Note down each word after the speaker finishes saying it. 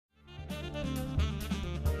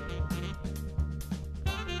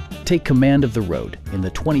take command of the road in the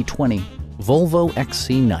 2020 Volvo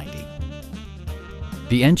XC90.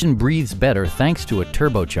 The engine breathes better thanks to a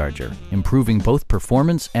turbocharger, improving both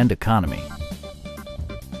performance and economy.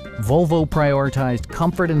 Volvo prioritized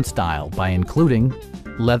comfort and style by including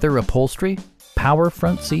leather upholstery, power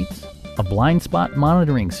front seats, a blind spot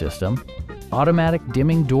monitoring system, automatic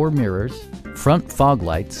dimming door mirrors, front fog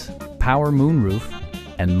lights, power moonroof,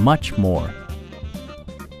 and much more.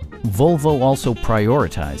 Volvo also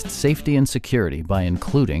prioritized safety and security by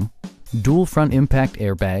including dual front impact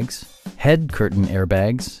airbags, head curtain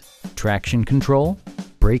airbags, traction control,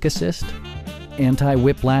 brake assist,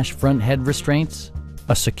 anti-whiplash front head restraints,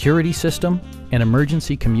 a security system, an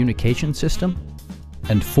emergency communication system,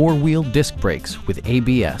 and four-wheel disc brakes with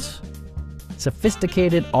ABS.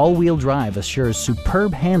 Sophisticated all-wheel drive assures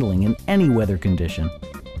superb handling in any weather condition.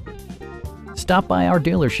 Stop by our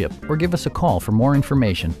dealership or give us a call for more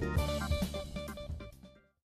information.